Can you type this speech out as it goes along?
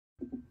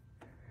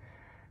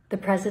The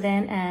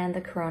president and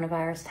the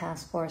coronavirus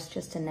task force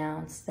just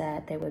announced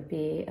that they would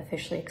be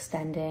officially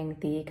extending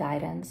the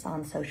guidance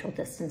on social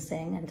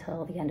distancing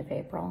until the end of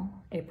April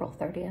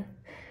 30th.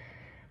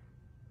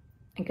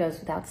 It goes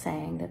without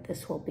saying that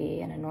this will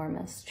be an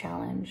enormous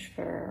challenge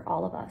for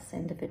all of us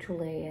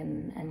individually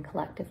and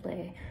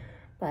collectively,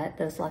 but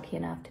those lucky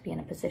enough to be in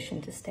a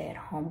position to stay at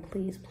home,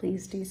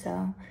 please do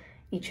so.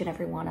 Each and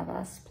every one of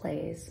us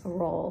plays a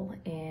role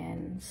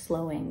in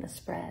slowing the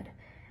spread.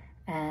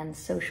 And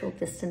social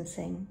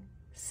distancing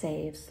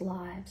saves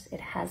lives.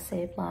 It has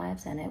saved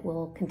lives and it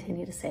will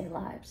continue to save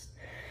lives.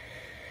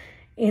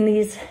 In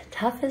these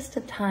toughest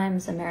of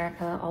times,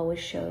 America always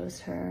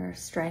shows her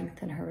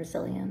strength and her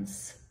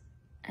resilience,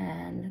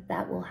 and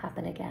that will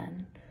happen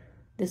again.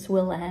 This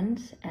will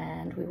end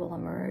and we will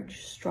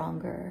emerge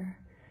stronger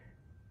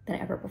than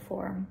ever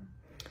before.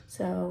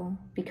 So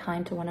be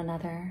kind to one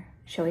another,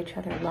 show each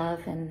other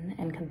love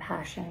and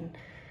compassion.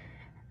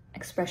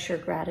 Express your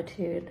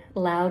gratitude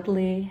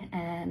loudly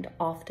and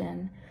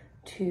often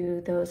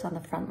to those on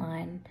the front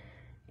line,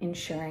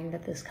 ensuring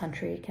that this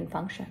country can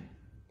function.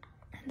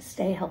 And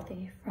stay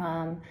healthy,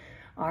 from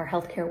our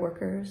healthcare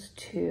workers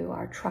to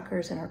our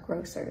truckers and our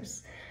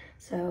grocers.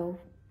 So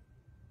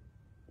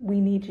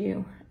we need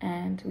you,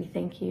 and we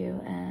thank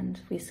you, and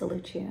we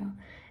salute you.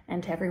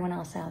 And to everyone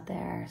else out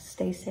there,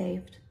 stay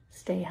safe,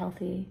 stay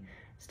healthy,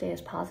 stay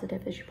as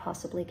positive as you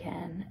possibly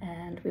can,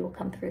 and we will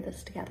come through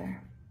this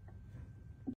together.